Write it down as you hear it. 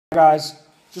Guys,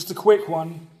 just a quick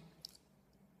one.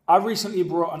 I recently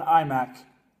brought an iMac,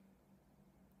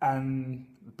 and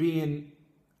being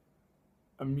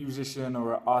a musician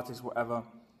or an artist, whatever,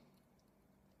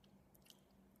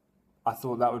 I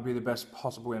thought that would be the best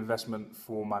possible investment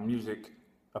for my music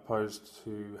opposed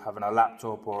to having a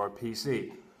laptop or a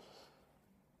PC.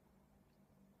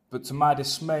 But to my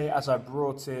dismay, as I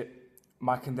brought it,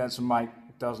 my condenser mic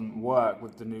doesn't work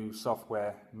with the new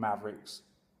software, Mavericks.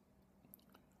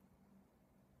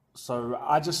 So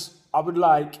I would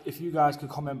like if you guys could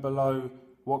comment below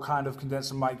what kind of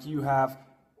condenser mic you have,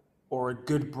 or a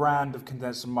good brand of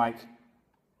condenser mic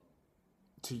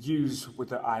to use with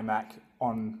the iMac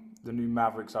on the new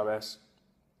Mavericks OS.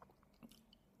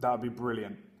 That would be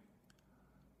brilliant,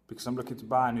 because I'm looking to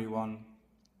buy a new one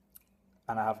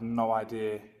and I have no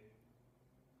idea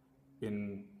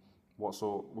in what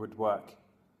sort would work.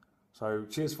 So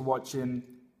cheers for watching.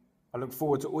 I look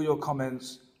forward to all your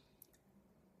comments,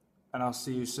 and I'll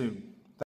see you soon.